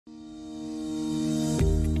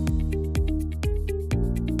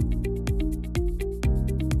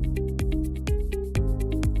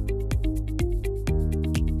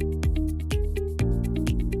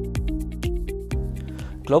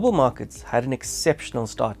Global markets had an exceptional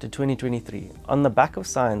start to 2023 on the back of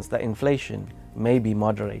signs that inflation may be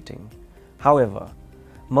moderating. However,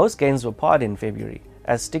 most gains were pared in February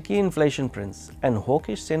as sticky inflation prints and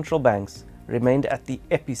hawkish central banks remained at the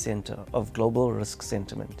epicenter of global risk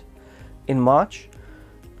sentiment. In March,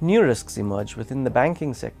 new risks emerged within the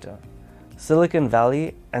banking sector. Silicon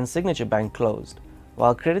Valley and Signature Bank closed,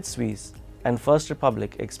 while Credit Suisse and First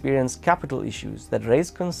Republic experienced capital issues that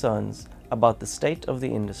raised concerns about the state of the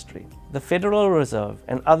industry. The Federal Reserve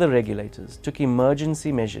and other regulators took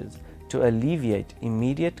emergency measures to alleviate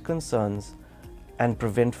immediate concerns and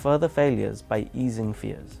prevent further failures by easing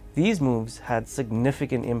fears. These moves had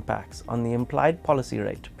significant impacts on the implied policy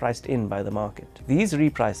rate priced in by the market. These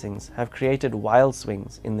repricings have created wild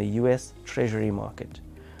swings in the US Treasury market,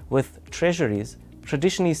 with Treasuries,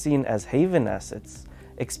 traditionally seen as haven assets,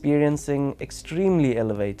 experiencing extremely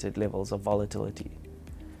elevated levels of volatility.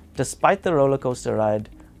 Despite the rollercoaster ride,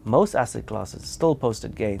 most asset classes still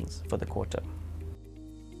posted gains for the quarter.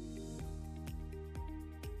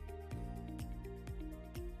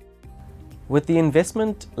 With the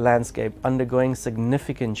investment landscape undergoing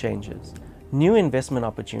significant changes, new investment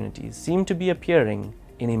opportunities seem to be appearing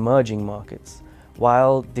in emerging markets,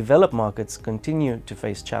 while developed markets continue to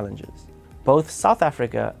face challenges. Both South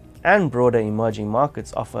Africa and broader emerging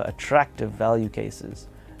markets offer attractive value cases.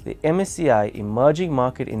 The MSCI Emerging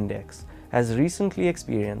Market Index has recently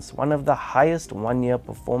experienced one of the highest one-year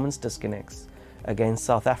performance disconnects against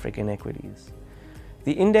South African equities.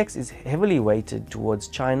 The index is heavily weighted towards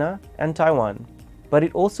China and Taiwan, but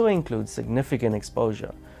it also includes significant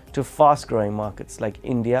exposure to fast-growing markets like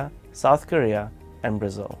India, South Korea, and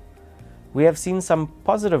Brazil. We have seen some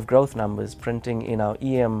positive growth numbers printing in our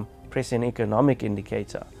EM Prescient Economic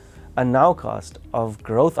Indicator, a nowcast of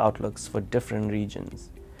growth outlooks for different regions.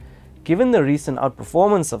 Given the recent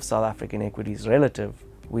outperformance of South African equities relative,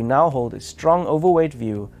 we now hold a strong overweight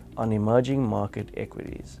view on emerging market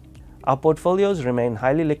equities. Our portfolios remain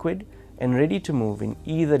highly liquid and ready to move in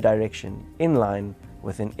either direction in line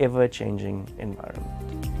with an ever-changing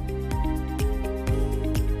environment.